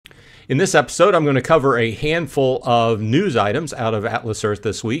In this episode, I'm going to cover a handful of news items out of Atlas Earth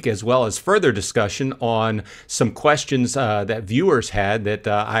this week, as well as further discussion on some questions that viewers had that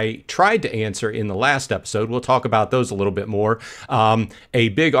I tried to answer in the last episode. We'll talk about those a little bit more. A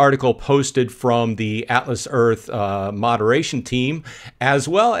big article posted from the Atlas Earth moderation team, as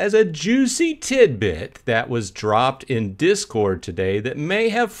well as a juicy tidbit that was dropped in Discord today that may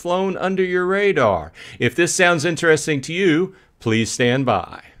have flown under your radar. If this sounds interesting to you, please stand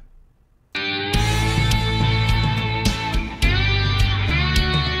by.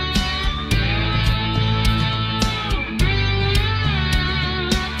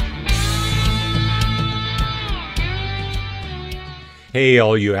 Hey,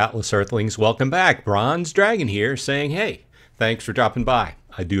 all you Atlas Earthlings, welcome back. Bronze Dragon here saying, hey, thanks for dropping by.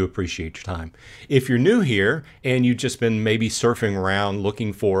 I do appreciate your time. If you're new here and you've just been maybe surfing around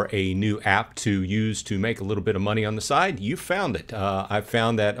looking for a new app to use to make a little bit of money on the side, you found it. I've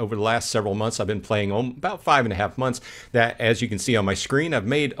found that over the last several months, I've been playing about 5.5 months, that as you can see on my screen, I've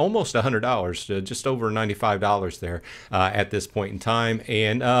made almost $100, just over $95 there at this point in time.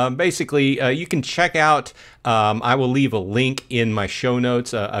 And basically, you can check out, I will leave a link in my show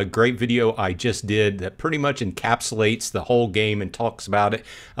notes, a great video I just did that pretty much encapsulates the whole game and talks about it.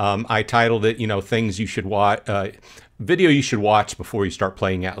 I titled it, things you should watch, video you should watch before you start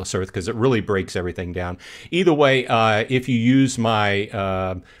playing Atlas Earth, because it really breaks everything down. Either way, if you use my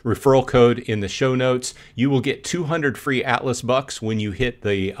referral code in the show notes, you will get 200 free Atlas bucks when you hit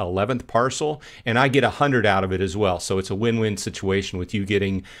the 11th parcel, and I get 100 out of it as well. So it's a win-win situation with you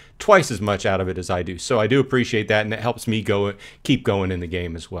getting twice as much out of it as I do. So I do appreciate that, and it helps me keep going in the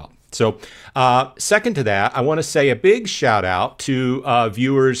game as well. So second to that, I want to say a big shout out to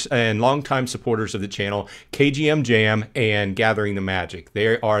viewers and longtime supporters of the channel, KGM Jam and Gathering the Magic.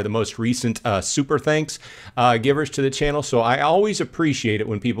 They are the most recent super thanks givers to the channel, so I always appreciate it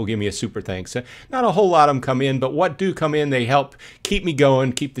when people give me a super thanks. Not a whole lot of them come in, but what do come in, they help keep me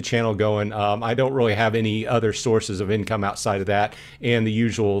going, keep the channel going. I don't really have any other sources of income outside of that and the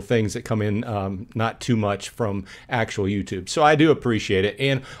usual things that come in, not too much from actual YouTube. So I do appreciate it.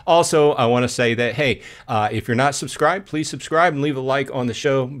 And also, I want to say that, hey, if you're not subscribed, please subscribe and leave a like on the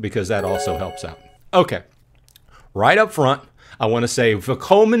show, because that also helps out. Okay, right up front, I want to say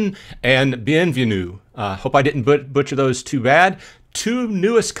Willkommen and Bienvenue. Hope I didn't butcher those too bad. Two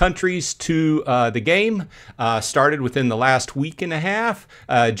newest countries to the game started within the last week and a half.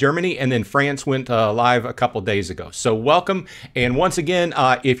 Germany, and then France went live a couple days ago. So welcome. And once again,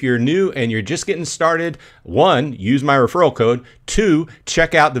 if you're new and you're just getting started, 1, use my referral code. 2,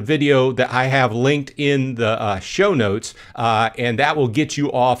 check out the video that I have linked in the show notes, and that will get you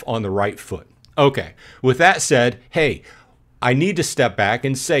off on the right foot. Okay, with that said, hey, I need to step back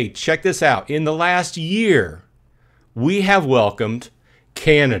and say, check this out. In the last year, we have welcomed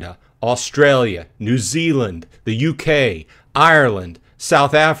Canada, Australia, New Zealand, the UK, Ireland,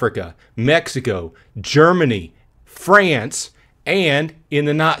 South Africa, Mexico, Germany, France, and in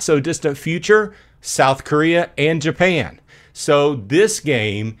the not so distant future, South Korea and Japan. So this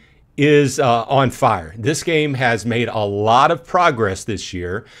game is on fire. This game has made a lot of progress this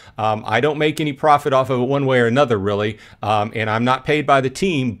year. I don't make any profit off of it one way or another, really, and I'm not paid by the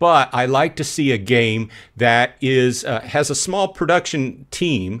team, but I like to see a game that is has a small production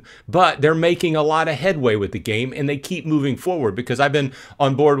team, but they're making a lot of headway with the game, and they keep moving forward, because I've been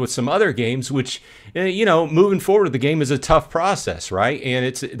on board with some other games which, moving forward with the game is a tough process, right?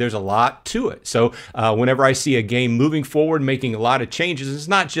 And there's a lot to it. So whenever I see a game moving forward, making a lot of changes, it's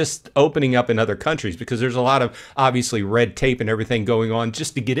not just opening up in other countries, because there's a lot of obviously red tape and everything going on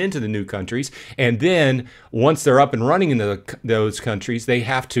just to get into the new countries. And then once they're up and running in those countries, they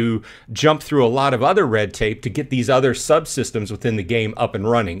have to jump through a lot of other red tape to get these other subsystems within the game up and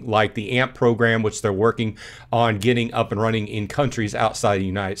running, like the AMP program, which they're working on getting up and running in countries outside the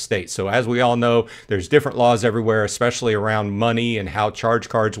United States. So as we all know, there's different laws everywhere, especially around money and how charge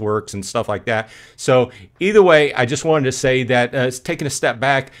cards works and stuff like that. So either way, I just wanted to say that it's taking a step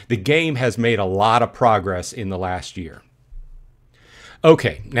back. The game has made a lot of progress in the last year.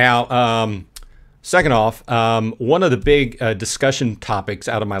 Okay, now, second off, one of the big discussion topics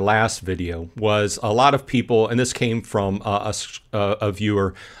out of my last video was a lot of people, and this came from a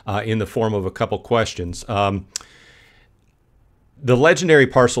viewer in the form of a couple questions. The legendary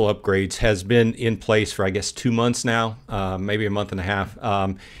parcel upgrades has been in place for, I guess, 2 months now, maybe a month and a half.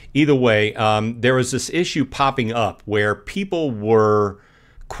 Either way, there was this issue popping up where people were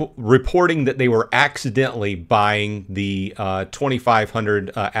reporting that they were accidentally buying the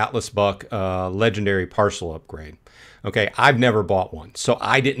 2,500 Atlas Buck legendary parcel upgrade. Okay, I've never bought one, so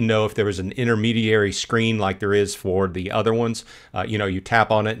I didn't know if there was an intermediary screen like there is for the other ones. You know, you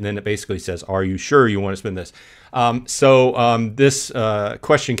tap on it and then it basically says, "Are you sure you want to spend this?" This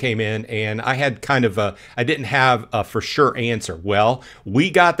question came in, and I had kind of I didn't have a for sure answer. Well,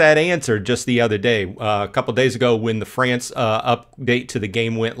 we got that answer just the other day, a couple days ago, when the France update to the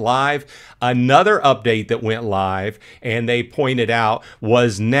game went live. Another update that went live, and they pointed out,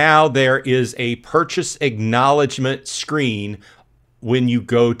 was now there is a purchase acknowledgement screen when you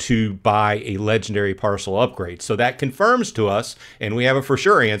go to buy a legendary parcel upgrade. So that confirms to us, and we have a for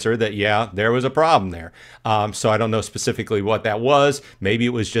sure answer, that yeah, there was a problem there. So I don't know specifically what that was. Maybe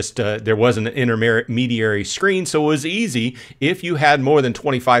it was just there wasn't an intermediary screen, so it was easy. If you had more than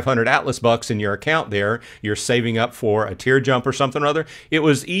 2,500 Atlas bucks in your account there, you're saving up for a tier jump or something or other, it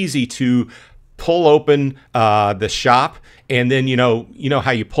was easy to pull open the shop, and then you know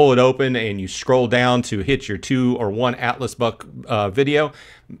how you pull it open and you scroll down to hit your 2 or 1 Atlas buck video.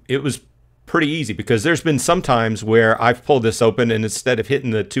 It was pretty easy, because there's been some times where I've pulled this open and instead of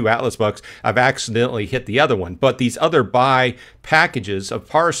hitting the 2 Atlas bucks, I've accidentally hit the other one. But these other buy packages of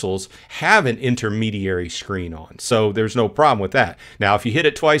parcels have an intermediary screen on, so there's no problem with that. Now, if you hit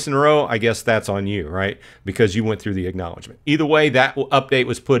it twice in a row, I guess that's on you, right? Because you went through the acknowledgement. Either way, that update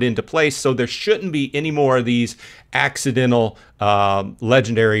was put into place, so there shouldn't be any more of these accidental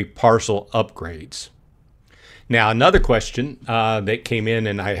legendary parcel upgrades. Now, another question that came in,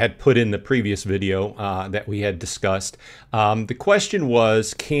 and I had put in the previous video that we had discussed. The question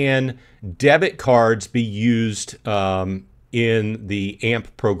was, can debit cards be used in the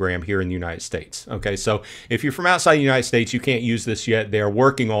AMP program here in the United States? Okay, so if you're from outside the United States, you can't use this yet. They're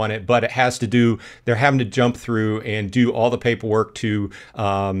working on it, but it has to do, they're having to jump through and do all the paperwork to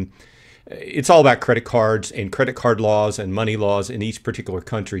it's all about credit cards and credit card laws and money laws in each particular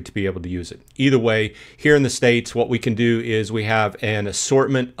country to be able to use it. Either way, here in the States, what we can do is we have an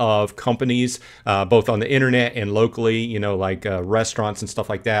assortment of companies, both on the internet and locally, you know, like restaurants and stuff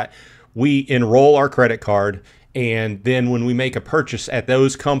like that. We enroll our credit card, and then when we make a purchase at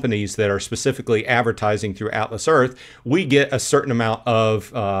those companies that are specifically advertising through Atlas Earth, we get a certain amount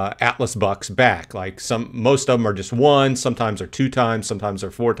of Atlas bucks back. Like most of them are just 1, sometimes they're 2 times, sometimes they're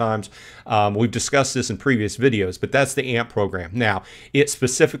 4 times. We've discussed this in previous videos, but that's the AMP program. Now, it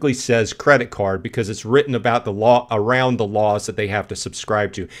specifically says credit card because it's written about the law, around the laws that they have to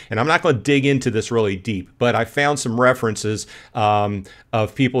subscribe to. And I'm not going to dig into this really deep, but I found some references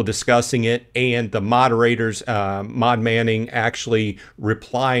of people discussing it, and the moderators, Mod Manning, actually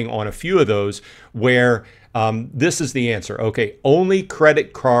replying on a few of those, where this is the answer. Okay, only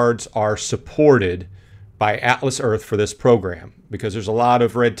credit cards are supported by Atlas Earth for this program, because there's a lot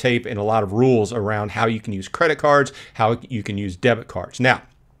of red tape and a lot of rules around how you can use credit cards, how you can use debit cards. Now,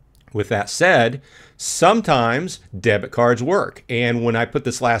 with that said, sometimes debit cards work. And when I put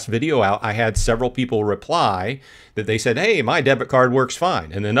this last video out, I had several people reply that they said, hey, my debit card works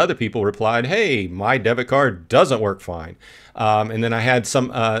fine. And then other people replied, hey, my debit card doesn't work fine. And then I had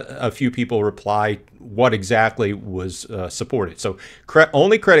a few people reply what exactly was supported. So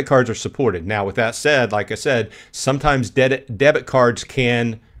only credit cards are supported. Now, with that said, like I said, sometimes debit cards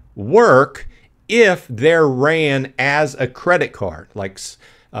can work if they're ran as a credit card. Like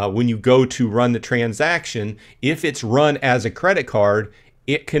when you go to run the transaction, if it's run as a credit card,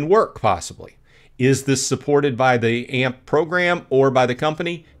 it can work possibly. Is this supported by the AMP program or by the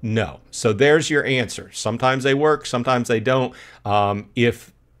company? No. So there's your answer. Sometimes they work, sometimes they don't.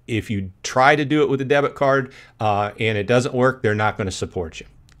 If you try to do it with a debit card and it doesn't work, they're not going to support you.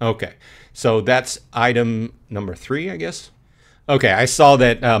 Okay, so that's item number 3, I guess. Okay, I saw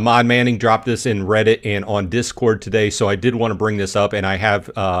that Mod Manning dropped this in Reddit and on Discord today, so I did want to bring this up, and I have,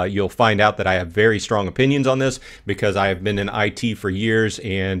 you'll find out that I have very strong opinions on this because I have been in IT for years,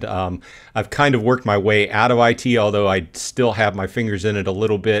 and I've kind of worked my way out of IT, although I still have my fingers in it a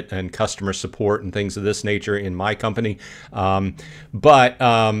little bit, and customer support and things of this nature in my company. Here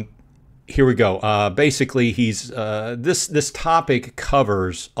we go. Basically, this topic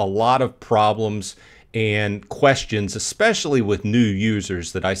covers a lot of problems and questions, especially with new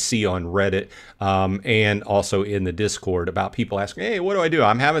users that I see on Reddit and also in the Discord, about people asking, hey, what do I do?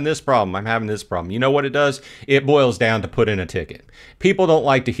 I'm having this problem. I'm having this problem. You know what it does? It boils down to put in a ticket. People don't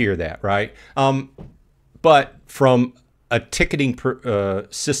like to hear that, right? But from a ticketing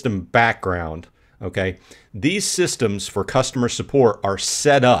system background, okay, these systems for customer support are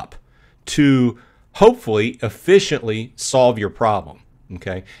set up to hopefully efficiently solve your problem.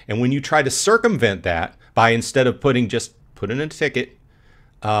 Okay, and when you try to circumvent that by, instead of put in a ticket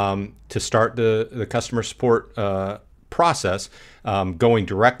to start the customer support process, going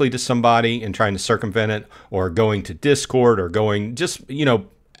directly to somebody and trying to circumvent it, or going to Discord, or going just,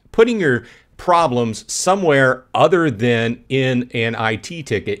 putting your problems somewhere other than in an IT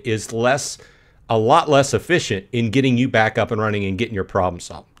ticket is a lot less efficient in getting you back up and running and getting your problem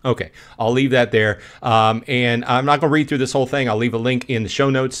solved. Okay, I'll leave that there. And I'm not going to read through this whole thing. I'll leave a link in the show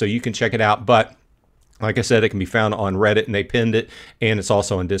notes so you can check it out. But like I said, it can be found on Reddit, and they pinned it, and it's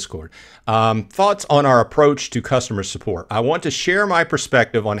also on Discord. Thoughts on our approach to customer support. I want to share my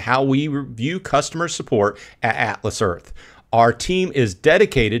perspective on how we view customer support at Atlas Earth. Our team is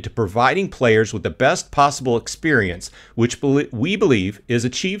dedicated to providing players with the best possible experience, which we believe is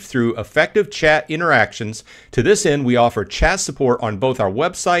achieved through effective chat interactions. To this end, we offer chat support on both our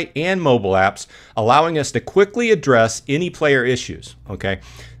website and mobile apps, allowing us to quickly address any player issues. Okay.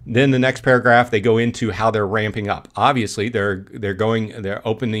 Then the next paragraph, they go into how they're ramping up. Obviously, they're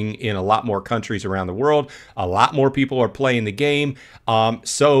opening in a lot more countries around the world. A lot more people are playing the game,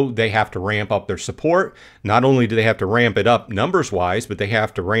 so they have to ramp up their support. Not only do they have to ramp it up numbers-wise, but they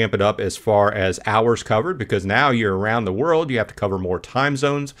have to ramp it up as far as hours covered, because now you're around the world. You have to cover more time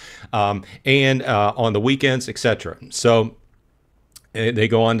zones, and on the weekends, etc. So they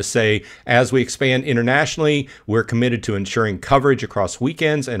go on to say, as we expand internationally, we're committed to ensuring coverage across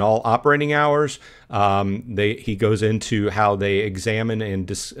weekends and all operating hours. He goes into how they examine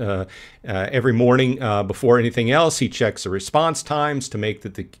and every morning before anything else, he checks the response times to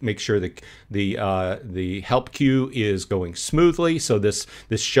make sure that the help queue is going smoothly. So this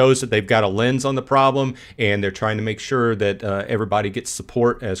shows that they've got a lens on the problem, and they're trying to make sure that everybody gets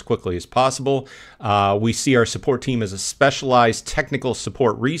support as quickly as possible. We see our support team as a specialized technical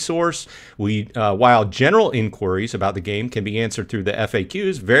support resource. While general inquiries about the game can be answered through the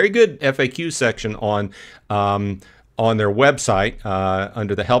FAQs, very good FAQ section on their website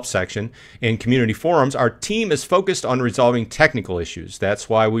under the help section and community forums, our team is focused on resolving technical issues. That's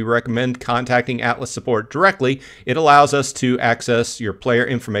why we recommend contacting Atlas support directly. It allows us to access your player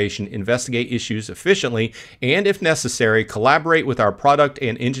information, investigate issues efficiently, and if necessary, collaborate with our product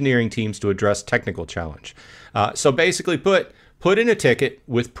and engineering teams to address technical challenge. So basically put in a ticket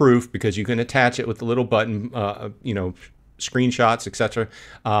with proof, because you can attach it with the little button, screenshots, etc.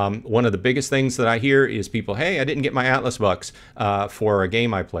 One of the biggest things that I hear is people, hey, I didn't get my Atlas bucks for a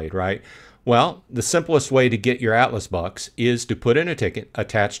game I played, right? Well, the simplest way to get your Atlas bucks is to put in a ticket,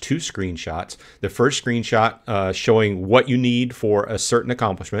 attach 2 screenshots. The first screenshot showing what you need for a certain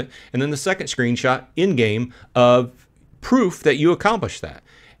accomplishment, and then the second screenshot in-game of proof that you accomplished that.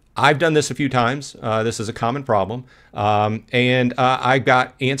 I've done this a few times. This is a common problem. And I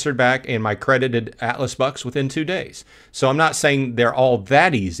got answered back and my credited Atlas bucks within 2 days. So I'm not saying they're all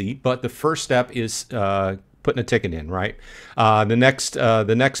that easy, but the first step is putting a ticket in, right?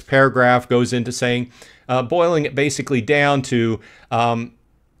 The next paragraph goes into saying, boiling it basically down to,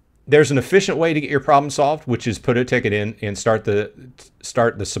 there's an efficient way to get your problem solved, which is put a ticket in and start the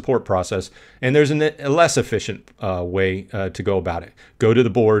support process. And there's a less efficient way to go about it. Go to the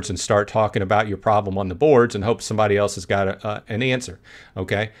boards and start talking about your problem on the boards and hope somebody else has got an answer.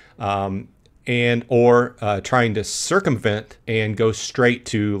 Okay. Or trying to circumvent and go straight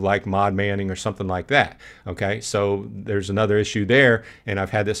to like mod manning or something like that. Okay, so there's another issue there, and I've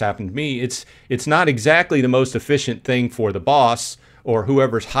had this happen to me. It's not exactly the most efficient thing for the boss or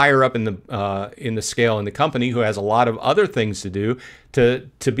whoever's higher up in the scale in the company, who has a lot of other things to do,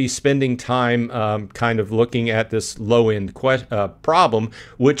 to be spending time kind of looking at this low-end problem,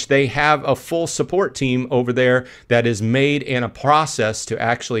 which they have a full support team over there that is made in a process to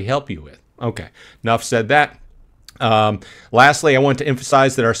actually help you with. Okay, enough said that. Lastly, I want to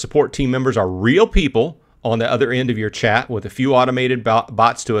emphasize that our support team members are real people on the other end of your chat, with a few automated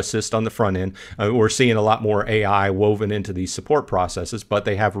bots to assist on the front end. We're seeing a lot more AI woven into these support processes, but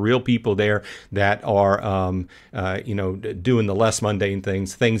they have real people there that are, doing the less mundane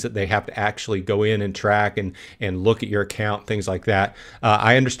things that they have to actually go in and track and look at your account, things like that.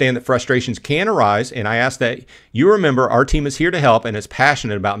 I understand that frustrations can arise, and I ask that you remember our team is here to help and is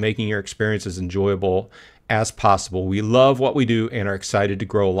passionate about making your experiences enjoyable as possible. We love what we do and are excited to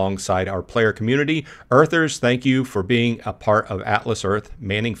grow alongside our player community. Earthers, thank you for being a part of Atlas Earth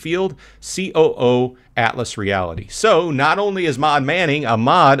Manning Field, COO Atlas Reality. So not only is Mod Manning a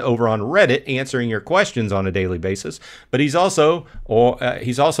mod over on Reddit answering your questions on a daily basis, but he's also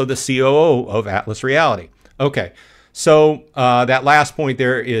the COO of Atlas Reality. Okay, so that last point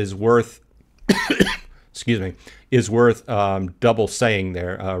there is worth excuse me, is worth double saying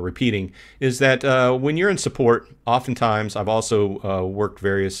there, repeating, is that when you're in support, oftentimes I've also worked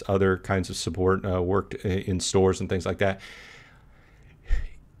various other kinds of support, worked in stores and things like that.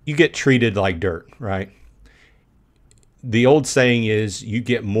 You get treated like dirt, right? the old saying is you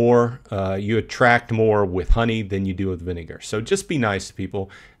get more, you attract more with honey than you do with vinegar. So just be nice to people.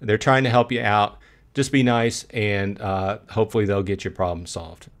 They're trying to help you out. Just be nice, and hopefully they'll get your problem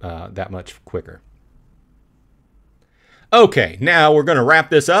solved that much quicker. Okay, now we're going to wrap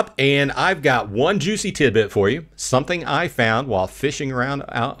this up, and I've got one juicy tidbit for you, something I found while fishing around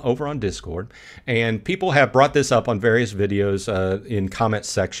out over on Discord. And people have brought this up on various videos in comments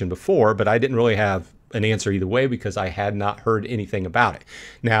section before, but I didn't really have an answer either way because I had not heard anything about it.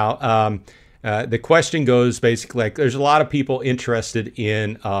 Now, the question goes basically like there's a lot of people interested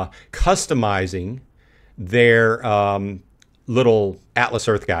in customizing their little Atlas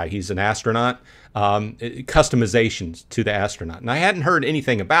Earth guy. He's an astronaut. Customizations to the astronaut. And I hadn't heard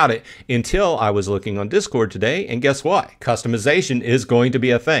anything about it until I was looking on Discord today. And guess what? Customization is going to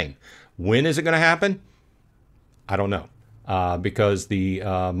be a thing. When is it going to happen? I don't know. Because the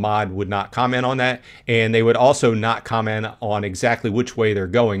mod would not comment on that. And they would also not comment on exactly which way they're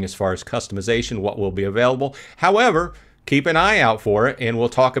going as far as customization, what will be available. However, keep an eye out for it, and we'll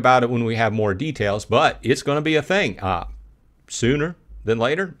talk about it when we have more details. But it's going to be a thing. Sooner than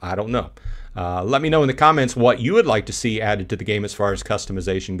later? I don't know. Let me know in the comments what you would like to see added to the game as far as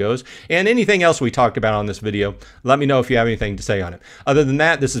customization goes, and anything else we talked about on this video. Let me know if you have anything to say on it. Other than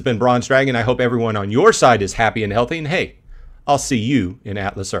that, this has been Bronze Dragon. I hope everyone on your side is happy and healthy, and hey, I'll see you in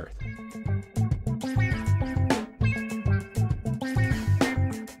Atlas Earth.